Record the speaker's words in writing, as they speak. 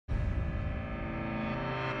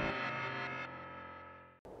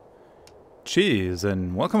Cheers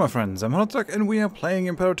and welcome my friends, I'm Horath and we are playing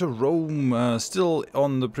Imperator Rome, still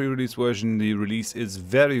on the pre-release version. The release is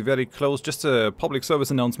very close. Just a public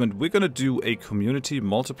service announcement, we're gonna do a community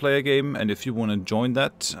multiplayer game, and if you want to join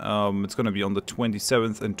that, it's gonna be on the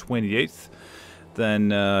 27th and 28th. Then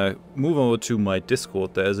move over to my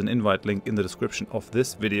Discord. There's an invite link in the description of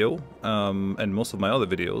this video, and most of my other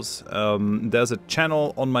videos. There's a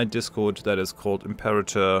channel on my Discord that is called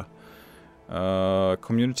Imperator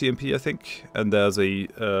Community MP, I think, and there's a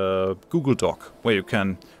Google Doc where you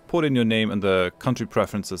can put in your name and the country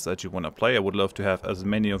preferences that you want to play. I would love to have as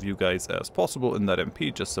many of you guys as possible in that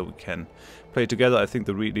MP, just so we can play together. I think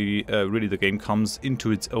really the game comes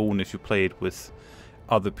into its own if you play it with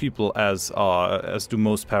other people, as do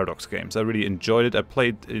most Paradox games. I really enjoyed it. I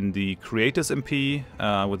played in the Creators MP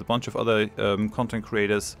with a bunch of other content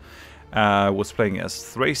creators. Was playing as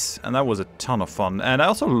Thrace, and that was a ton of fun. And I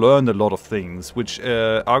also learned a lot of things, which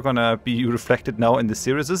are gonna be reflected now in the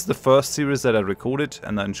series. This is the first series that I recorded,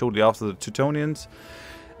 and then shortly after the Teutonians.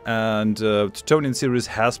 And Teutonian series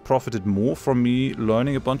has profited more from me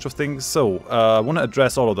learning a bunch of things. So I want to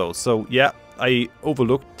address all of those. So yeah, I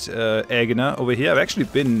overlooked Aegina over here. I've actually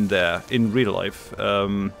been there in real life,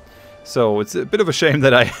 so it's a bit of a shame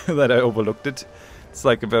that I overlooked it. It's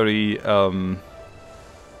like a very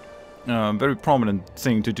prominent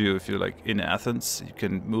thing to do if you're like in Athens. You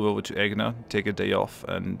can move over to Aegina, take a day off,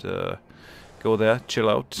 and go there, chill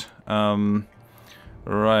out.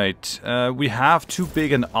 Right, we have too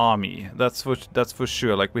big an army. That's for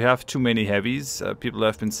sure. Like, we have too many heavies. People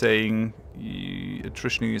have been saying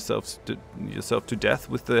attritioning yourself to death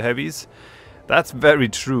with the heavies. That's very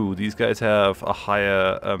true. These guys have a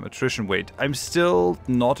higher attrition weight. I'm still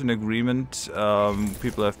not in agreement.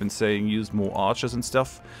 People have been saying use more archers and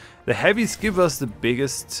stuff. The heavies give us the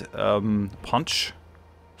biggest punch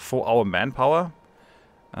for our manpower.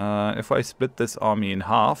 If I split this army in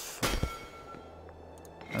half,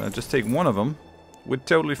 just take one of them, we're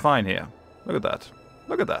totally fine here. Look at that.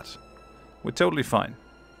 Look at that. We're totally fine.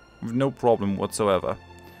 With no problem whatsoever.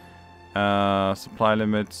 Supply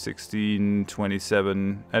limit 16,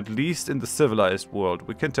 27. At least in the civilized world,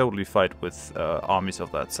 we can totally fight with armies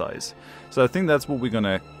of that size. So I think that's what we're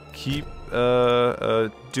gonna keep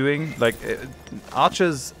doing. Like,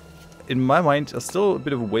 archers, in my mind, are still a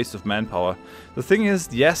bit of a waste of manpower. The thing is,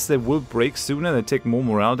 yes, they will break sooner. They take more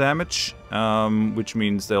morale damage, which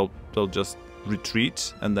means they'll just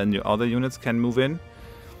retreat, and then your other units can move in.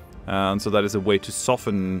 And so that is a way to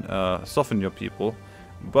soften your people.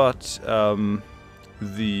 But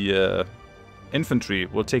the infantry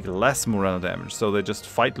will take less morale damage, so they just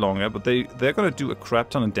fight longer, but they're gonna do a crap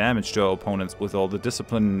ton of damage to our opponents with all the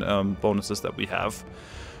discipline bonuses that we have,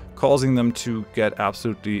 causing them to get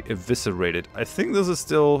absolutely eviscerated. I think this is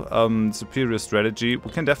still superior strategy.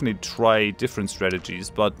 We can definitely try different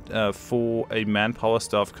strategies, but for a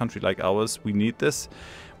manpower-starved country like ours, we need this.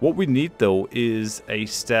 What we need, though, is a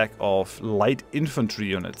stack of light infantry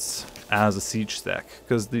units as a siege stack,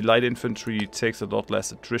 because the light infantry takes a lot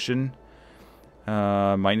less attrition,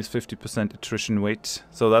 minus 50% attrition weight,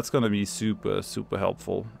 so that's going to be super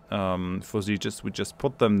helpful for sieges. We just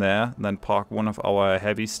put them there, then park one of our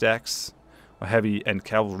heavy stacks, or heavy and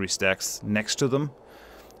cavalry stacks, next to them,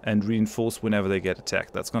 and reinforce whenever they get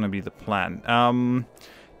attacked. That's going to be the plan.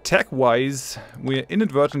 Tech-wise, we're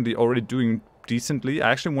inadvertently already doing decently.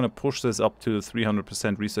 I actually want to push this up to the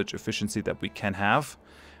 300% research efficiency that we can have.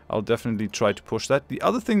 I'll definitely try to push that. The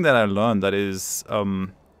other thing that I learned that is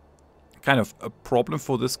kind of a problem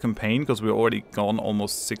for this campaign, because we're already gone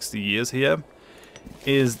almost 60 years here,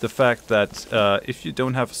 is the fact that if you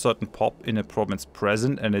don't have a certain pop in a province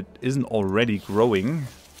present and it isn't already growing,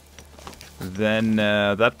 then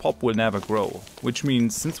that pop will never grow. Which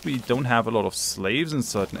means, since we don't have a lot of slaves in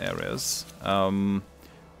certain areas,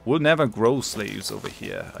 we'll never grow slaves over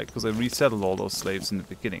here, because I resettled all those slaves in the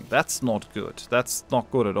beginning. That's not good. That's not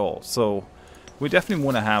good at all. So we definitely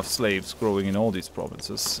want to have slaves growing in all these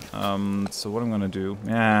provinces. So what I'm going to do...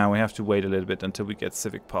 Yeah, we have to wait a little bit until we get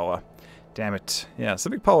civic power. Damn it. Yeah,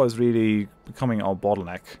 civic power is really becoming our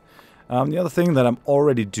bottleneck. The other thing that I'm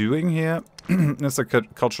already doing here is a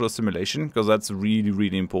cultural assimilation, because that's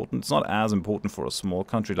really important. It's not as important for a small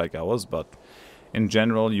country like ours, but in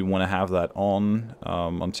general, you want to have that on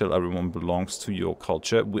until everyone belongs to your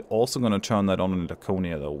culture. We're also going to turn that on in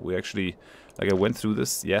Laconia, though. We actually, like, I went through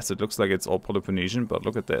this. Yes, it looks like it's all Peloponnesian, but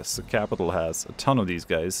look at this. The capital has a ton of these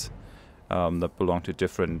guys. that belong to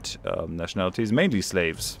different nationalities, mainly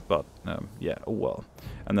slaves, but yeah, oh well.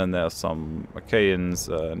 And then there are some Achaeans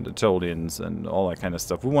and Aetolians and all that kind of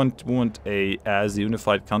stuff. We want a as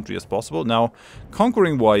unified country as possible. Now,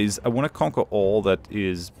 conquering wise, I want to conquer all that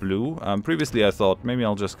is blue. Previously I thought maybe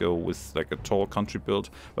I'll just go with like a tall country build,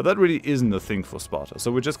 but that really isn't a thing for Sparta.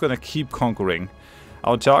 So we're just going to keep conquering.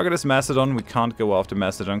 Our target is Macedon. We can't go after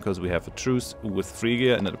Macedon because we have a truce with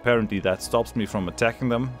Phrygia, and apparently that stops me from attacking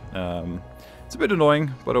them. It's a bit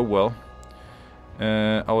annoying, but oh well.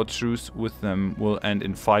 Our truce with them will end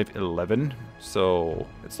in 511, so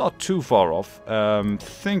it's not too far off.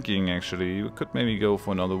 Thinking actually, we could maybe go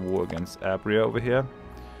for another war against Abria over here.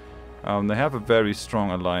 They have a very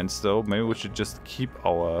strong alliance though. Maybe we should just keep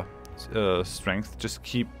our strength, just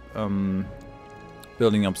keep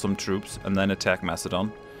building up some troops and then attack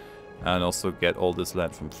Macedon, and also get all this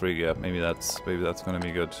land from Phrygia. Maybe that's gonna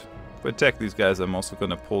be good. If we attack these guys, I'm also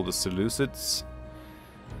gonna pull the Seleucids.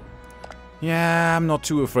 Yeah, I'm not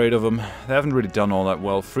too afraid of them. They haven't really done all that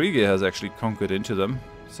well. Phrygia has actually conquered into them,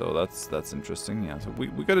 so that's interesting. Yeah, so we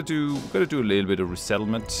gotta do a little bit of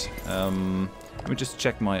resettlement. Let me just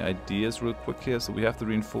check my ideas real quick here. So we have the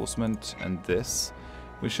reinforcement and this.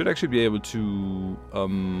 We should actually be able to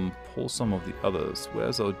pull some of the others.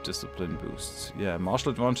 Where's our discipline boosts? Yeah,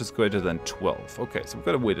 martial advantage is greater than 12. Okay, so we've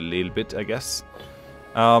got to wait a little bit, I guess.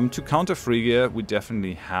 To counter Phrygia, we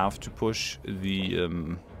definitely have to push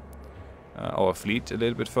the our fleet a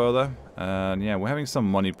little bit further. And yeah, we're having some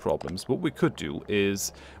money problems. What we could do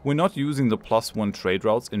is, we're not using the +1 trade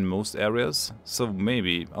routes in most areas. So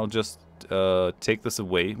maybe I'll just take this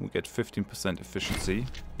away. We get 15% efficiency.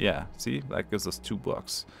 Yeah, see, that gives us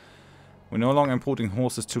 $2. We're no longer importing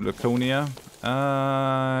horses to Laconia.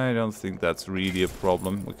 I don't think that's really a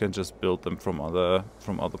problem. We can just build them from other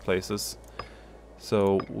places.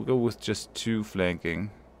 So we'll go with just 2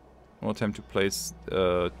 flanking. We'll attempt to place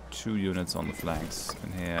 2 units on the flanks.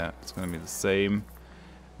 And here it's going to be the same.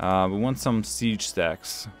 We want some siege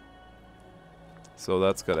stacks. So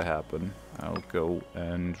that's gotta happen. I'll go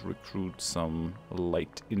and recruit some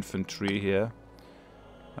light infantry here.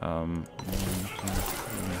 1, 2,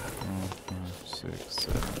 3, 4, 5, 6,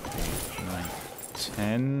 7, 8, 9,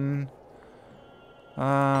 10.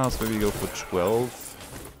 Let's maybe go for 12.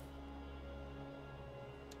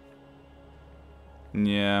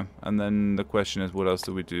 Yeah, and then the question is, what else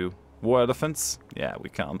do we do? War elephants? Yeah, we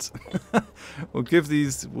can't. We'll give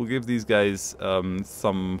these guys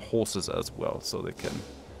some horses as well, so they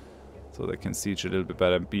can siege a little bit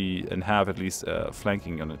better and have at least a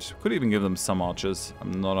flanking unit. Could even give them some archers.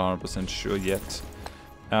 I'm not 100% sure yet.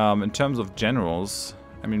 In terms of generals,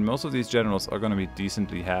 I mean, most of these generals are going to be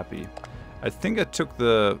decently happy. I think I took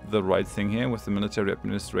the right thing here with the military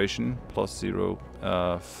administration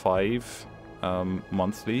 +0.5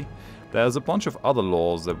 monthly. There's a bunch of other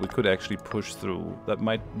laws that we could actually push through that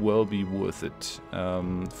might well be worth it.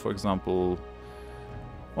 For example,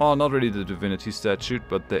 well, not really the divinity statute,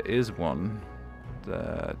 but there is one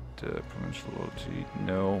that provincial loyalty.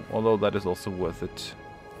 No, although that is also worth it.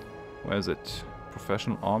 Where is it?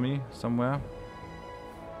 Professional army somewhere?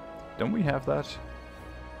 Don't we have that?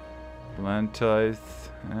 Land tithe.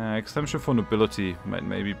 Exemption for nobility might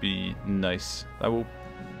maybe be nice.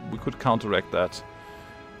 We could counteract that.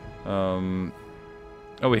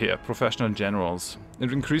 Over here, professional generals.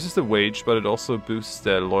 It increases the wage, but it also boosts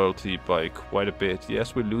their loyalty by quite a bit.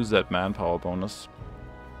 Yes, we lose that manpower bonus.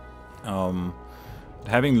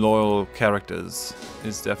 Having loyal characters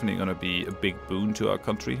is definitely going to be a big boon to our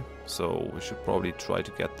country, so we should probably try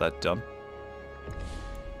to get that done.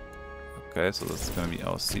 Okay, so this is going to be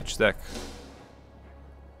our siege stack.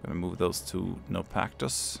 Going to move those to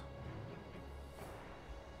Naupactus.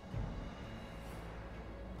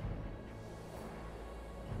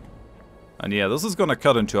 And yeah, this is gonna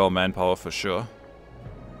cut into our manpower for sure.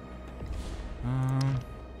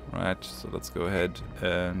 Right, so let's go ahead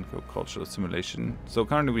and go cultural simulation. So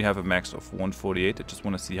currently we have a max of 148. I just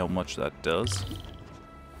want to see how much that does.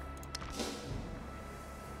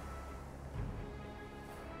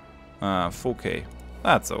 Ah, 4K.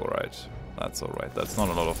 That's alright. That's alright. That's not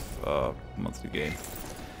a lot of monthly gain.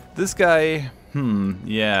 This guy,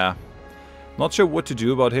 yeah. Not sure what to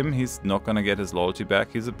do about him. He's not gonna get his loyalty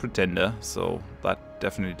back. He's a pretender, so that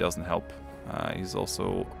definitely doesn't help. He's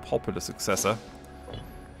also a popular successor.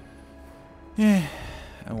 Yeah.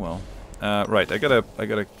 Oh well. Right. I gotta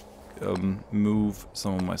move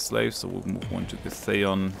some of my slaves. So we'll move one to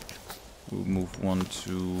Githaion. We'll move one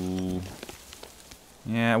to.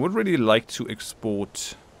 Yeah, I would really like to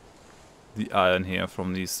export the iron here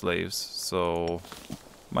from these slaves. So.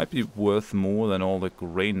 Might be worth more than all the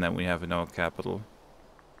grain that we have in our capital.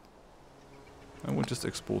 And we'll just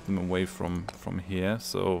export them away from here.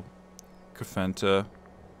 So, Kafanta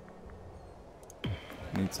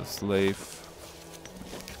needs a slave.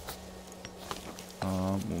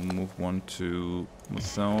 We'll move one to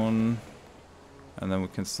Mazone. And then we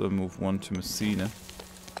can still move one to Messina.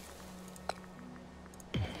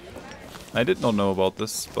 I did not know about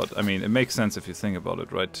this, but I mean, it makes sense if you think about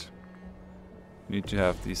it, right? You need to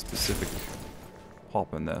have the specific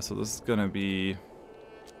hop in there. So this is gonna be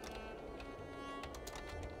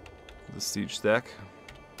the siege stack.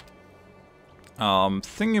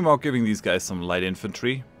 Thinking about giving these guys some light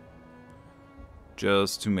infantry,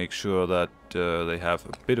 just to make sure that they have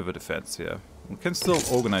a bit of a defense here. We can still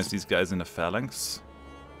organize these guys in a phalanx.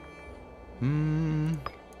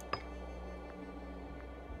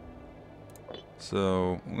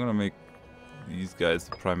 So I'm gonna make these guys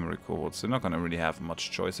the primary cohorts. They're not gonna really have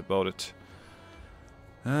much choice about it.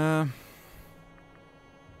 I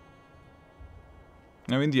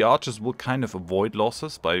mean, the archers will kind of avoid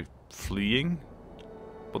losses by fleeing,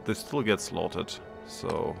 but they still get slaughtered.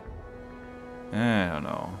 So I don't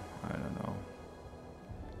know.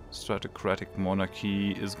 Stratocratic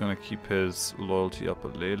monarchy is gonna keep his loyalty up a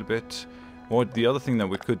little bit. Or the other thing that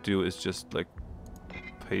we could do is just like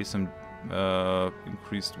pay some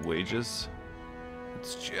increased wages.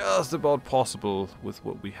 It's just about possible with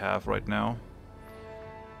what we have right now.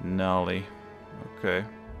 Gnarly. Okay.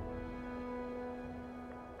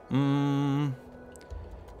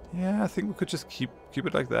 Yeah, I think we could just keep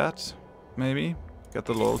it like that. Maybe get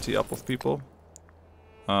the loyalty up of people.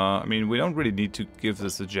 I mean, we don't really need to give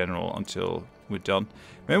this a general until we're done.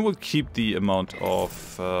 Maybe we'll keep the amount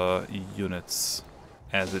of units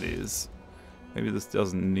as it is. Maybe this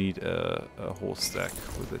doesn't need a horse stack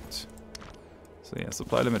with it. So yeah,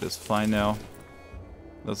 supply limit is fine now.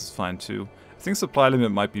 This is fine too. I think supply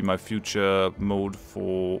limit might be my future mode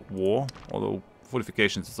for war, although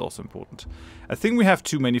fortifications is also important. I think we have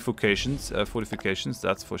too many fortifications,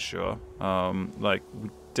 that's for sure. Like, we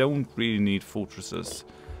don't really need fortresses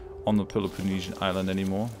on the Peloponnesian island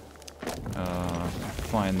anymore.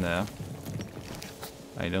 Fine there.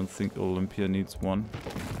 I don't think Olympia needs one.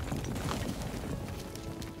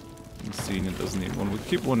 Messina doesn't need one. We'll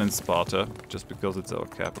keep one in Sparta, just because it's our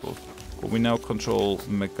capital. But we now control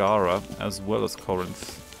Megara as well as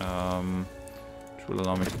Corinth. Which will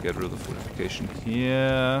allow me to get rid of the fortification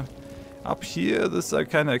here. Up here, this I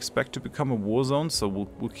kind of expect to become a war zone, so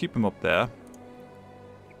we'll keep him up there.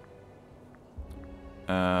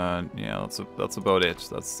 And yeah, that's about it.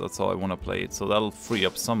 That's how I want to play it. So that'll free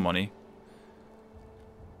up some money.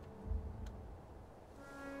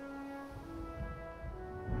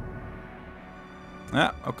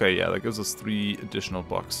 Ah, okay, yeah, that gives us 3 additional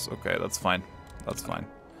bucks. Okay, that's fine. That's fine.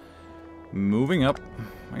 Moving up.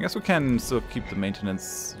 I guess we can still keep the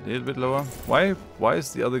maintenance a little bit lower. Why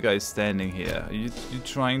is the other guy standing here? Are you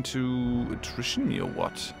trying to attrition me or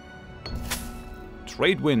what?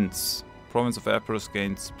 Trade wins. Province of Epirus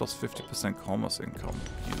gains plus 50% commerce income.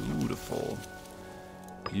 Beautiful.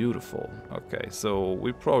 Beautiful. Okay, so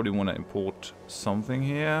we probably want to import something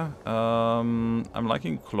here. I'm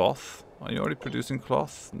liking cloth. Are you already producing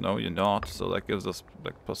cloth? No, you're not. So that gives us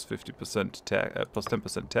like plus 50% tax, plus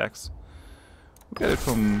 10% tax. We'll get it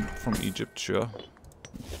from Egypt, sure.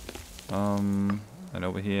 And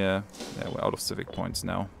over here, yeah, we're out of civic points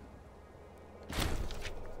now.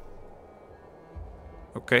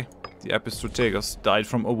 Okay, the Epistrategos died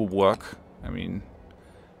from overwork. I mean,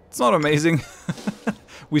 it's not amazing.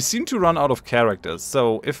 We seem to run out of characters.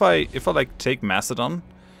 So if I like take Macedon,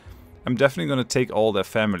 I'm definitely going to take all their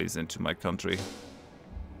families into my country.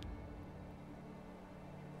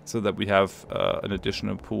 So that we have an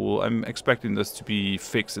additional pool. I'm expecting this to be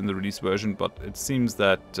fixed in the release version, but it seems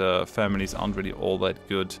that families aren't really all that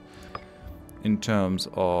good in terms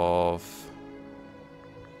of...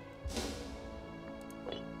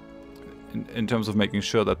 In terms of making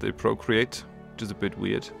sure that they procreate, which is a bit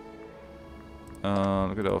weird.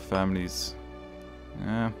 Look at our families.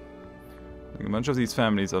 Yeah. Like a bunch of these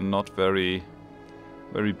families are not very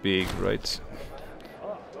big, right?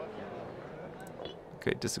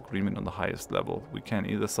 Okay, disagreement on the highest level. We can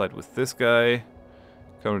either side with this guy.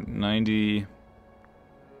 Current 90.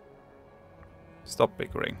 Stop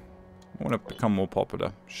bickering. I want to become more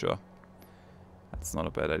popular, sure. That's not a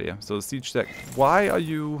bad idea. So the siege stack. Why are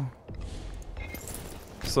you...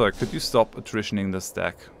 Sir, could you stop attritioning the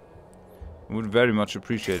stack? I would very much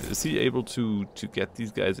appreciate it. Is he able to get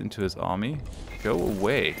these guys into his army? Go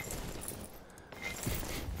away.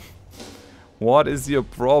 What is your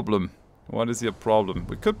problem? What is your problem?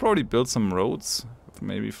 We could probably build some roads.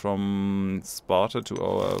 Maybe from Sparta to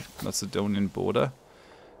our Macedonian border.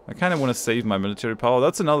 I kind of want to save my military power.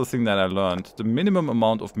 That's another thing that I learned. The minimum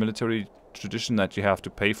amount of military tradition that you have to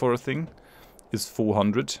pay for a thing is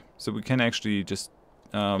 400. So we can actually just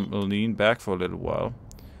lean back for a little while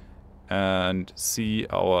and see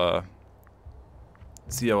our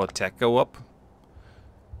tech go up,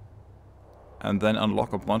 and then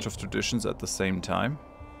unlock a bunch of traditions at the same time,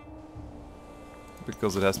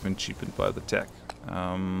 because it has been cheapened by the tech.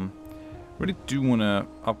 Really do want to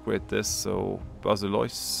upgrade this, so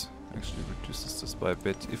Basileus actually reduces this by a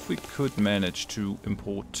bit. If we could manage to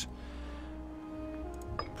import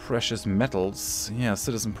precious metals, yeah,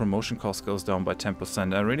 citizen promotion cost goes down by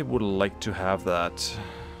 10%. I really would like to have that.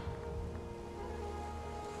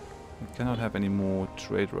 We cannot have any more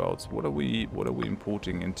trade routes. What are we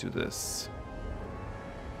importing into this?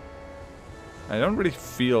 I don't really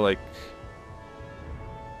feel like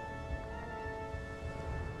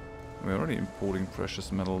we're already importing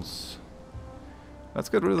precious metals. Let's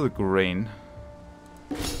get rid of the grain.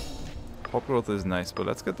 Pop growth is nice, but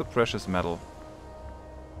let's get the precious metal.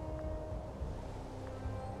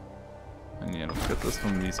 And yeah, let's get this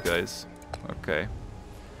from these guys. Okay.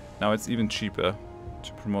 Now it's even cheaper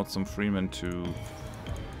to promote some freemen to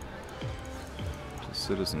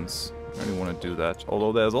citizens. I really want to do that.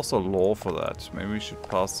 Although there's also a law for that. Maybe we should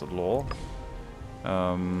pass a law.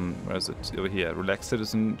 Where is it? Over here. Relax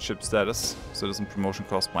citizenship status. Citizen promotion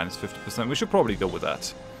cost minus 50%. We should probably go with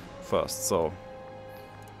that first. So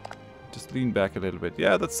just lean back a little bit.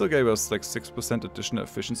 Yeah, that still gave us like 6% additional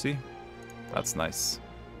efficiency. That's nice.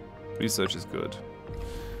 Research is good.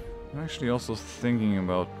 I'm actually also thinking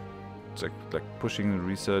about like pushing the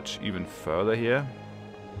research even further here.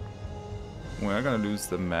 We're gonna lose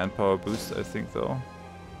the manpower boost, I think, though.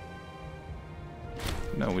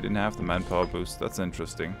 No, we didn't have the manpower boost. That's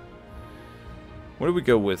interesting. What do we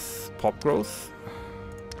go with? Pop growth?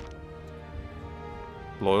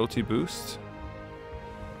 Loyalty boost?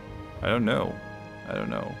 I don't know. I don't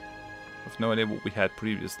know. I have no idea what we had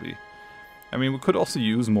previously. I mean, we could also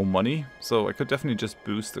use more money, so I could definitely just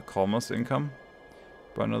boost the commerce income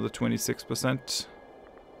by another 26%.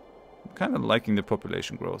 I'm kind of liking the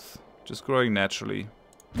population growth. Just growing naturally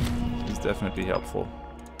is definitely helpful.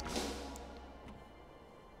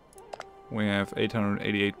 We have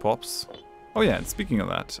 888 pops. Oh yeah, and speaking of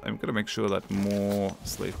that, I'm gonna make sure that more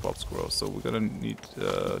slave pops grow. So we're gonna need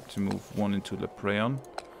to move one into Lepreon.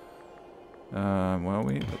 Where are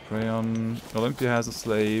we? Lepreon. Olympia has a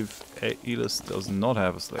slave. Elis does not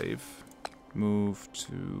have a slave. Move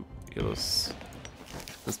to Elis.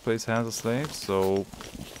 This place has a slave, so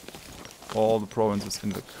all the provinces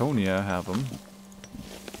in Laconia have them.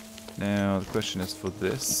 Now the question is for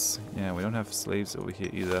this. Yeah, we don't have slaves over here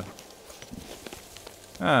either.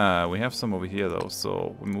 Ah, we have some over here though,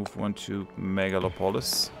 so we move one to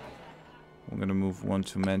Megalopolis. We're gonna move one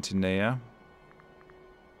to Mantinea.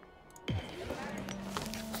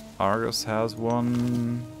 Argos has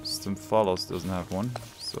one. Stymphalos doesn't have one,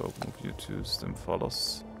 so move you to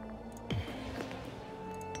Stymphalos.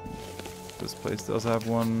 This place does have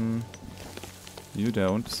one. You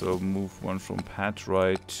don't, so move one from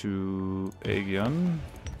Patrai to Aegion.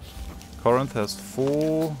 Corinth has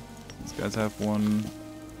 4. These guys have one.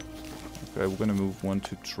 Okay, we're gonna move one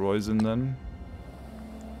to Troyzen then.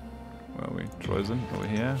 Where are we? Troyzen, over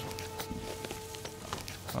here.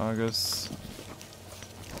 Argus.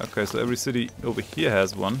 Okay, so every city over here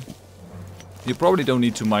has one. You probably don't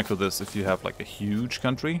need to micro this if you have like a huge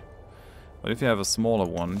country. But if you have a smaller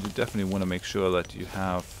one, you definitely want to make sure that you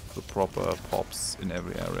have the proper pops in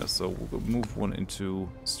every area. So we'll move one into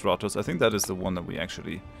Stratos. I think that is the one that we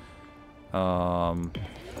actually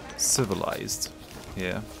civilized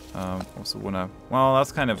here. Also wanna... Well,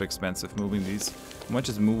 that's kind of expensive moving these. I might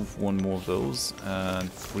just move one more of those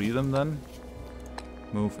and free them then.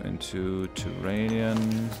 Move into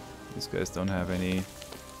Turanian. These guys don't have any.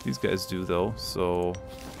 These guys do though, so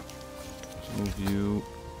move you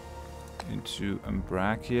into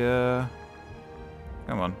Ambracia.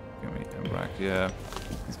 Come on, give me Ambracia.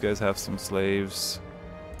 These guys have some slaves.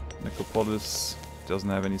 Nicopolis doesn't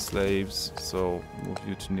have any slaves, so move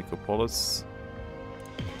you to Nicopolis.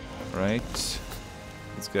 Right.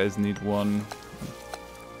 These guys need one.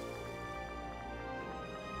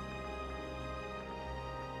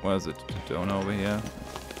 Where is it? Dodona over here.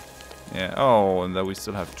 Yeah, oh, and then we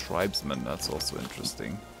still have tribesmen. That's also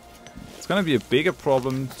interesting. It's gonna be a bigger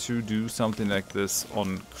problem to do something like this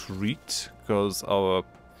on Crete, because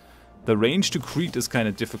the range to Crete is kind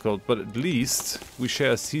of difficult, but at least we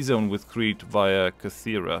share a sea zone with Crete via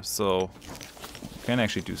Cathera, so we can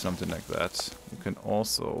actually do something like that. You can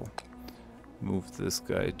also move this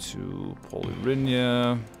guy to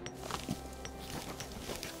Polyrinia.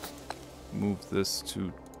 move this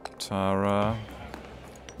to Tara.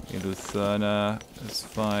 Eleuthana is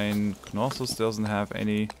fine. Knossos doesn't have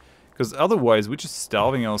any. Because otherwise we're just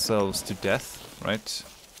starving ourselves to death, right?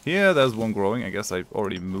 Here there's one growing. I guess I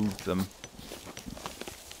already moved them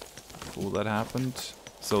before that happened.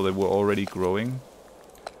 So they were already growing.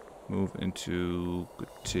 Move into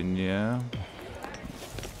Gutinia.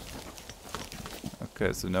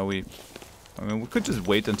 Okay, so now we could just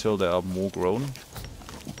wait until there are more grown.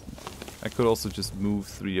 I could also just move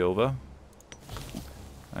 3 over.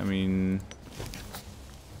 I mean,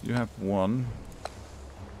 you have 1.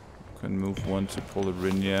 You can move 1 to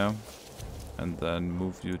Polarinia. And then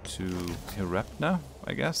move you to Herapna,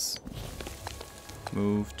 I guess.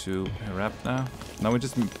 Move to Herapna. Now we're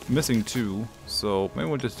just missing 2, so maybe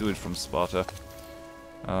we'll just do it from Sparta.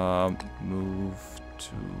 Move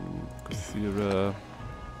to Cathera.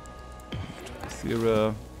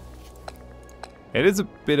 It is a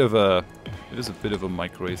bit of a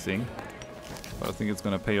micro thing, but I think it's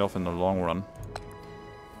gonna pay off in the long run.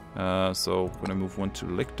 So I'm gonna move 1 to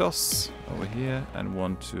Lictos over here and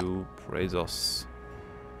 1 to Praesos.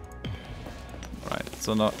 Right,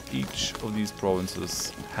 so now each of these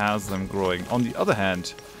provinces has them growing. On the other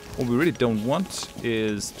hand, what we really don't want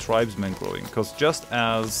is tribesmen growing, because just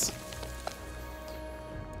as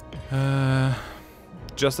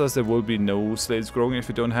there will be no slaves growing if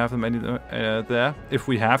we don't have them any there, if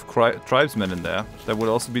we have tribesmen in there, there will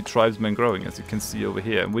also be tribesmen growing, as you can see over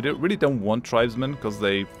here. And we really don't want tribesmen, because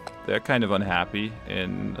they're kind of unhappy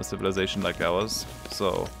in a civilization like ours.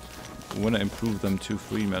 So we want to improve them to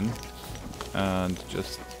freemen and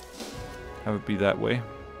just have it be that way.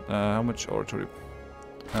 How much oratory?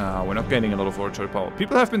 We're not gaining a lot of oratory power.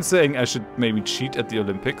 People have been saying I should maybe cheat at the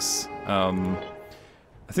Olympics. I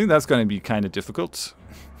think that's going to be kind of difficult.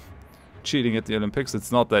 Cheating at the Olympics,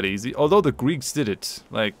 it's not that easy. Although the Greeks did it.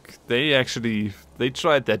 Like, they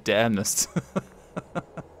tried their damnedest.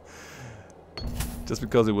 Just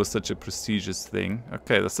because it was such a prestigious thing.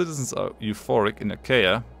 Okay, the citizens are euphoric in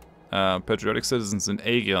Achaia. Patriotic citizens in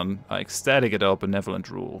Aegon are ecstatic at our benevolent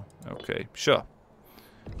rule. Okay, sure.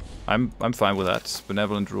 I'm fine with that.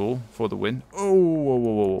 Benevolent rule for the win. Oh, whoa,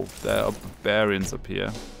 whoa, whoa. There are barbarians up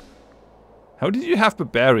here. How did you have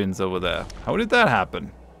barbarians over there? How did that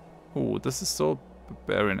happen? Oh, this is so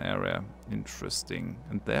barbarian area. Interesting.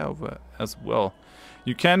 And there over as well.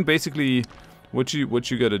 You can basically, what you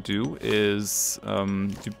gotta do is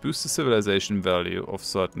you boost the civilization value of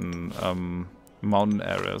certain mountain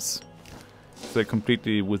areas. If they're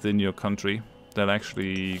completely within your country, they'll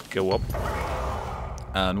actually go up.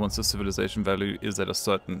 And once the civilization value is at a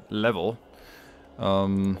certain level,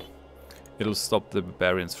 it'll stop the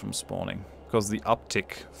barbarians from spawning. Because the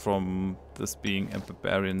uptick from this being a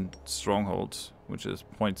barbarian stronghold, which is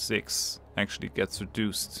 0.6, actually gets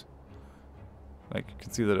reduced. Like, you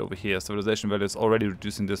can see that over here. Civilization value is already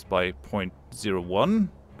reducing this by 0.01.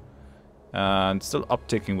 And still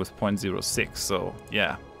upticking with 0.06, so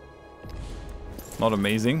yeah. Not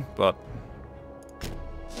amazing, but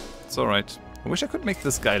it's alright. I wish I could make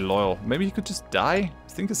this guy loyal. Maybe he could just die? I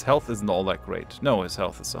think his health isn't all that great. No, his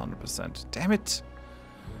health is 100%. Damn it!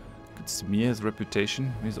 Could smear his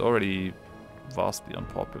reputation. He's already vastly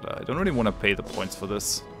unpopular. I don't really want to pay the points for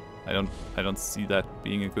this. I don't see that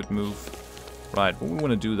being a good move. Right, what we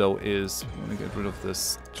want to do though is we want to get rid of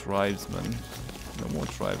this tribesman. No more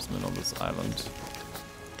tribesmen on this island.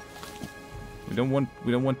 We don't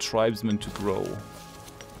want tribesmen to grow.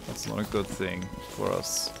 That's not a good thing for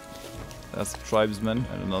us. That's a tribesman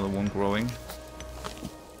and another one growing.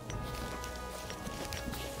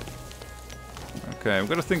 Okay, we've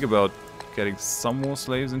got to think about getting some more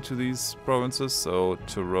slaves into these provinces. So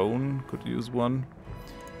Tyrone could use one.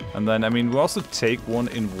 And then, I mean, we also take one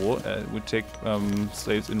in war. We take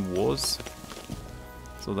slaves in wars.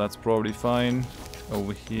 So that's probably fine.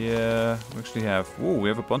 Over here, we actually have... Ooh, we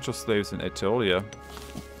have a bunch of slaves in Aetolia.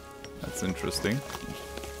 That's interesting.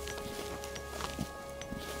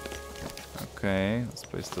 Okay, this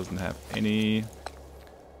place doesn't have any.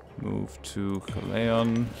 Move to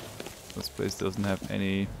Chaleon. This place doesn't have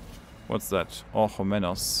any. What's that?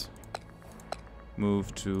 Orchomenos.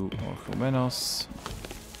 Move to Orchomenos.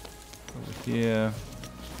 Over here.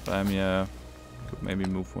 Lamia. Could maybe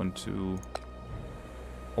move one to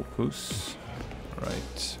Opus.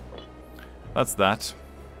 Right. That's that.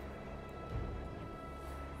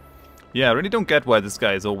 Yeah, I really don't get why this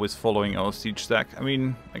guy is always following our siege stack. I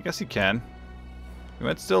mean, I guess he can. He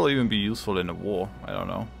might still even be useful in a war. I don't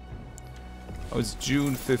know. Oh, it's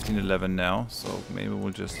June 1511 now, so maybe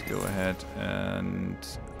we'll just go ahead and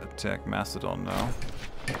attack Macedon now.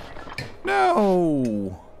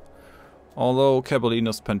 No! Although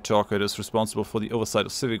Caballino's Pentarchate is responsible for the oversight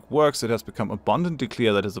of civic works, it has become abundantly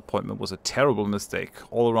clear that his appointment was a terrible mistake.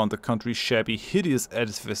 All around the country, shabby, hideous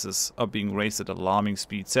edifices are being raised at alarming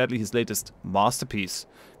speed. Sadly, his latest masterpiece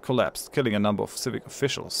collapsed, killing a number of civic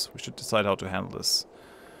officials. We should decide how to handle this.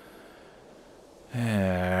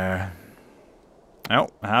 Oh,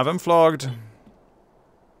 have him flogged.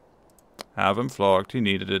 Have him flogged. He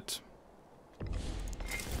needed it.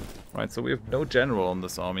 Right, so we have no general on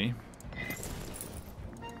this army.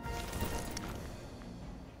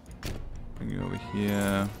 Bring you over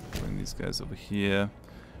here. Bring these guys over here.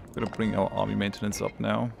 We're gonna bring our army maintenance up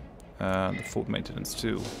now. And the fort maintenance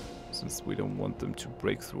too, since we don't want them to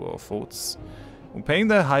break through our forts. We're paying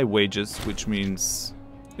their high wages, which means...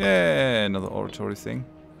 yeah, another oratory thing.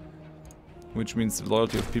 Which means the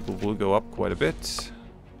loyalty of people will go up quite a bit.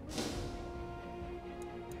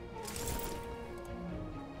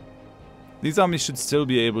 These armies should still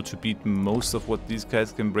be able to beat most of what these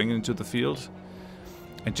guys can bring into the field.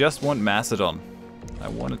 I just want Macedon. I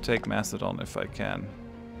want to take Macedon if I can.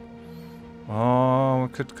 Oh, we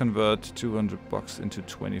could convert 200 bucks into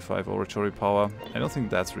 25 oratory power. I don't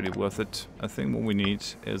think that's really worth it. I think what we need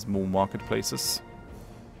is more marketplaces.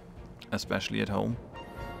 Especially at home.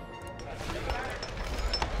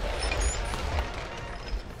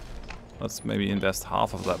 Let's maybe invest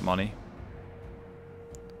half of that money.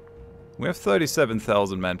 We have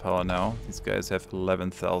 37,000 manpower now. These guys have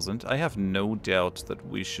 11,000. I have no doubt that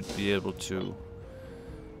we should be able to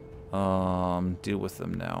deal with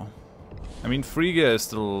them now. I mean, Phrygia is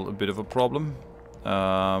still a bit of a problem,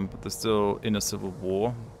 but they're still in a civil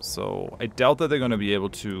war, so I doubt that they're going to be able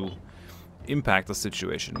to impact the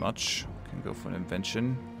situation much. Can go for an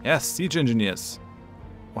invention. Yes, siege engineers.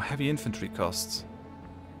 Or heavy infantry costs.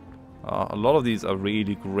 A lot of these are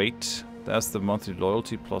really great. That's the monthly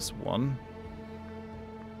loyalty +1.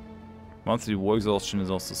 Monthly war exhaustion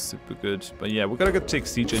is also super good. But yeah, we're gonna take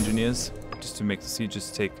siege engineers just to make the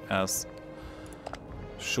sieges take as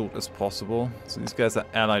short as possible. So these guys are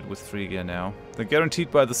allied with Phrygia now. They're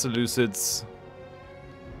guaranteed by the Seleucids.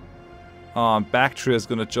 Bactria is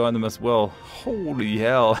gonna join them as well. Holy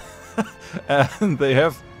hell. And they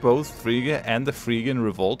have both Phrygia and the Phrygian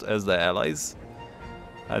revolt as their allies.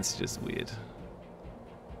 That's just weird.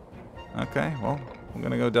 Okay, well, we're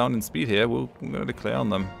gonna go down in speed here. We're gonna declare on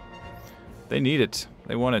them. They need it.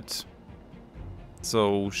 They want it.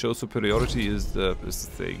 So show superiority is the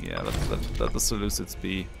thing. Yeah, let the Seleucids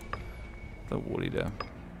be the war leader.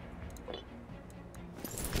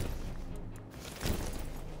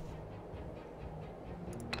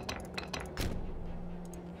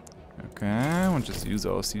 Okay, we'll just use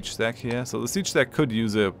our siege stack here. So the siege stack could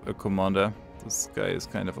use a commander. This guy is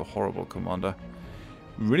kind of a horrible commander.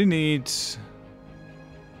 We really need...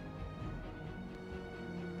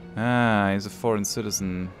 he's a foreign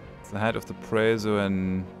citizen. It's the head of the Preso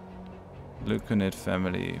and Lucanid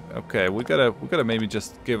family. Okay, we gotta maybe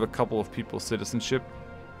just give a couple of people citizenship.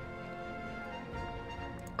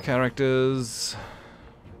 Characters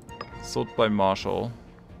sold by Marshall.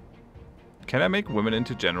 Can I make women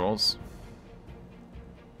into generals?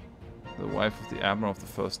 The wife of the admiral of the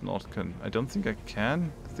first Nordcon. I don't think I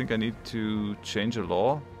can. I think I need to change a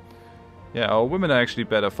law. Yeah, our women are actually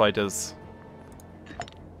better fighters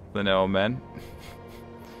than our men.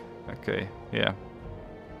 Okay, yeah.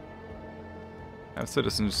 Have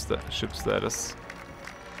citizenship status.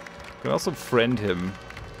 Can also friend him.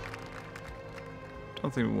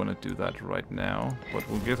 Don't think we want to do that right now, but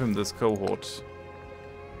we'll give him this cohort.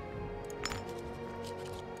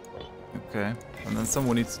 Okay, and then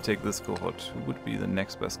someone needs to take this cohort. Who would be the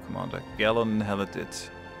next best commander? Gallon Haladit.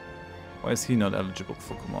 Why is he not eligible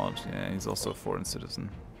for command? Yeah, he's also a foreign citizen.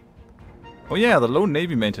 Oh yeah, the low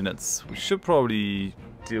navy maintenance. We should probably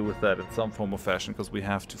deal with that in some form or fashion, because we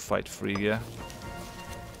have to fight Phrygia.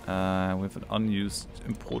 We have an unused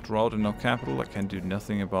import route in our capital. I can do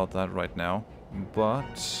nothing about that right now.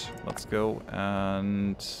 But let's go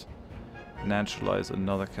and naturalize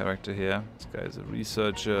another character here. This guy is a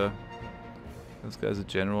researcher. This guy's a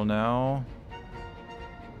general now.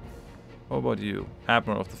 What about you?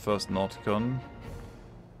 Admiral of the first Nauticon.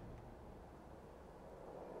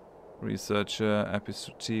 Researcher,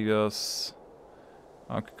 Epistrategos.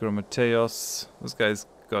 Archicromateos. This guy's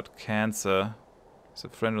got cancer. He's a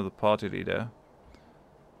friend of the party leader.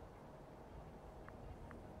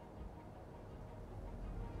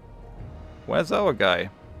 Where's our guy?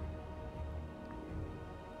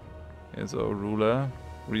 Here's our ruler,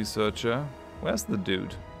 researcher. Where's the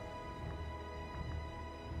dude?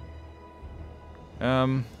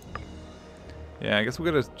 Yeah, I guess we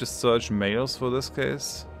gotta just search males for this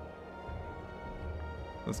case.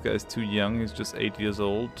 This guy's too young, he's just 8 years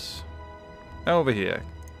old. Over here,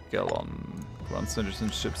 Gallon. Grant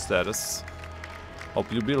citizenship status. Hope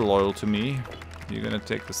you'll be loyal to me. You're gonna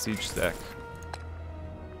take the siege stack.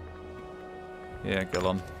 Yeah,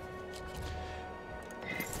 Gallon.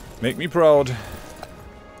 Make me proud.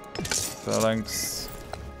 Phalanx.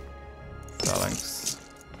 Phalanx.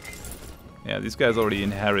 Yeah, these guys already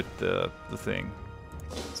inherit the thing.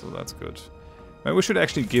 So that's good. Maybe we should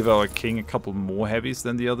actually give our king a couple more heavies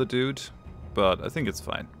than the other dude. But I think it's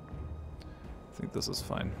fine. I think this is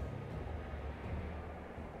fine.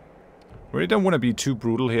 Really don't want to be too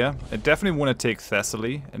brutal here. I definitely want to take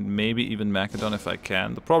Thessaly and maybe even Macedon if I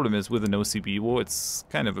can. The problem is with an OCB war, it's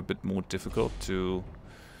kind of a bit more difficult to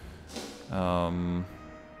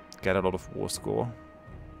get a lot of war score.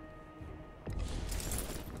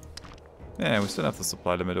 Yeah, we still have the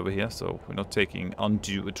supply limit over here, so we're not taking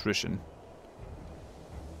undue attrition.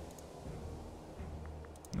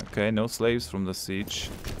 Okay, no slaves from the siege.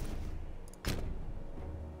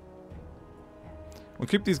 We'll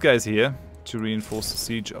keep these guys here to reinforce the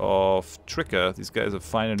siege of Trigger. These guys have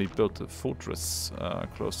finally built a fortress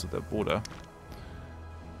close to their border.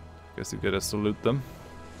 Guess you gotta salute them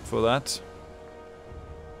for that.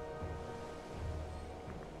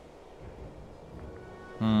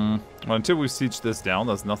 Well, until we siege this down,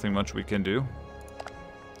 there's nothing much we can do.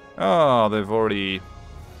 Oh, they've already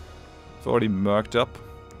murked up.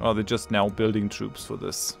 Oh, they're just now building troops for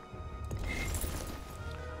this.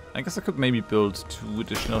 I guess I could maybe build 2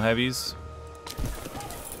 additional heavies.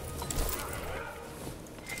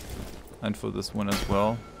 And for this one as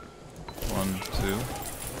well. 1,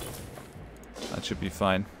 2. That should be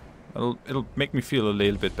fine. It'll make me feel a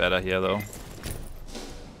little bit better here though.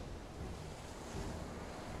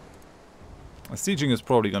 Sieging is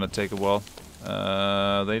probably gonna take a while.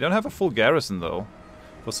 They don't have a full garrison though,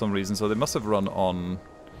 for some reason, so they must have run on.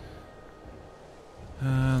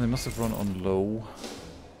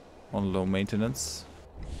 Low maintenance,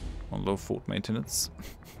 on low fort maintenance.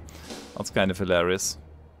 That's kind of hilarious.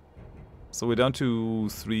 So we're down to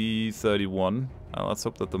 331. Let's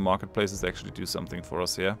hope that the marketplaces actually do something for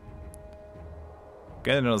us here.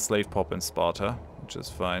 Get another slave pop in Sparta, which is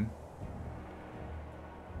fine.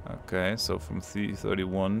 Okay, so from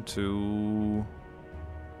 331 to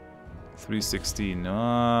 316.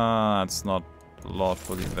 Ah, that's not a lot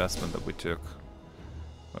for the investment that we took.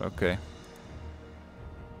 Okay.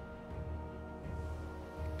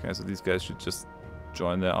 Okay, so these guys should just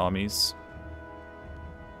join their armies.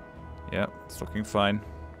 Yeah, it's looking fine.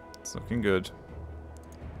 It's looking good.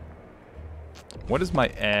 What is my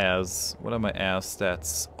heirs? What are my heirs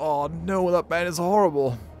stats? Oh no, that man is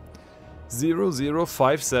horrible.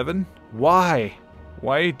 0057? Why?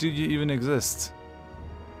 Why do you even exist?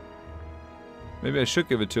 Maybe I should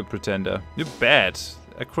give it to a pretender. You're bad.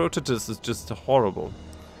 Acrotatus is just horrible.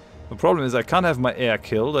 The problem is I can't have my heir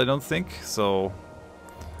killed, I don't think, so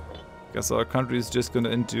guess our country is just gonna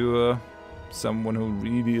endure someone who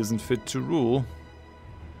really isn't fit to rule.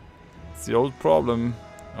 It's the old problem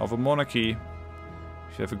of a monarchy.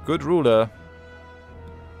 If you have a good ruler,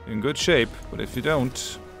 you're in good shape, but if you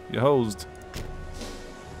don't, you're hosed.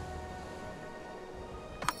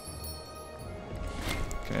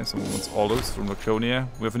 Okay, someone wants olives from Laconia.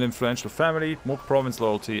 We have an influential family, more province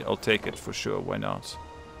loyalty, I'll take it for sure, why not?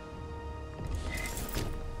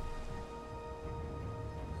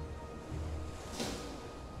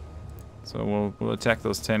 So we'll attack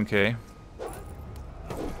those 10k.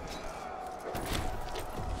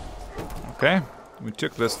 Okay, we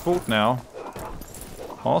took this fort now.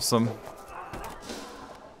 Awesome.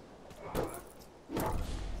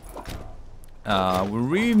 We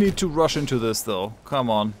really need to rush into this though. Come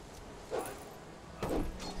on.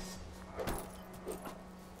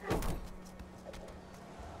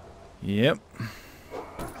 Yep.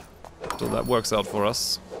 So that works out for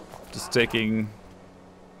us. Just taking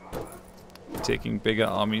bigger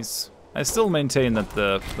armies. I still maintain that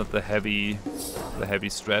the heavy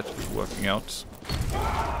strat is working out.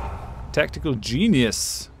 Tactical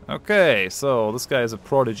genius. Okay, so this guy is a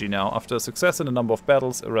prodigy now. After a success in a number of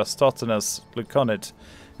battles, Eratosthenes Laconid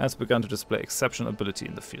has begun to display exceptional ability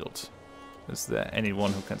in the field. Is there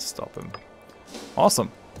anyone who can stop him?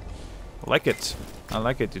 Awesome. I like it. I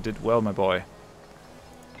like it. You did well, my boy.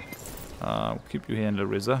 We'll keep you here in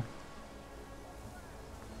Larissa.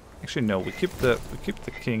 Actually, no. We keep the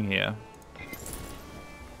king here.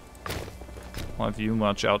 I'll have you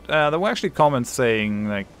march out. There were actually comments saying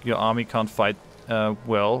like your army can't fight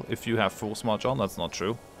well if you have force march on. That's not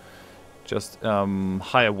true. Just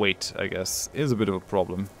higher weight, I guess, is a bit of a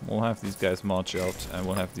problem. We'll have these guys march out and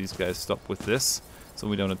we'll have these guys stop with this. so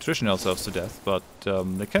we don't attrition ourselves to death, but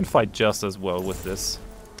they can fight just as well with this.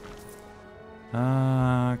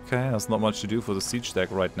 Okay, there's not much to do for the siege deck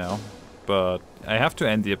right now, but I have to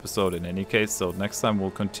end the episode in any case, so next time we'll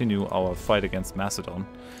continue our fight against Macedon.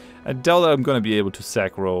 I doubt I'm going to be able to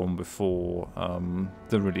sack Rome before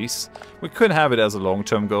the release. We could have it as a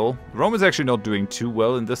long-term goal. Rome is actually not doing too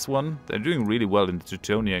well in this one. They're doing really well in the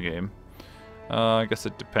Teutonia game. I guess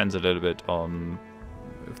it depends a little bit on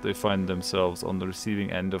if they find themselves on the receiving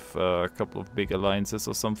end of a couple of big alliances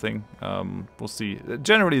or something. We'll see.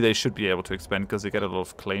 Generally, they should be able to expand because they get a lot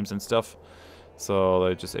of claims and stuff. So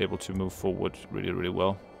they're just able to move forward really, really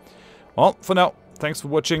well. Well, for now, thanks for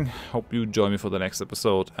watching. Hope you join me for the next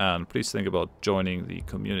episode. And please think about joining the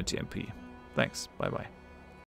community MP. Thanks. Bye-bye.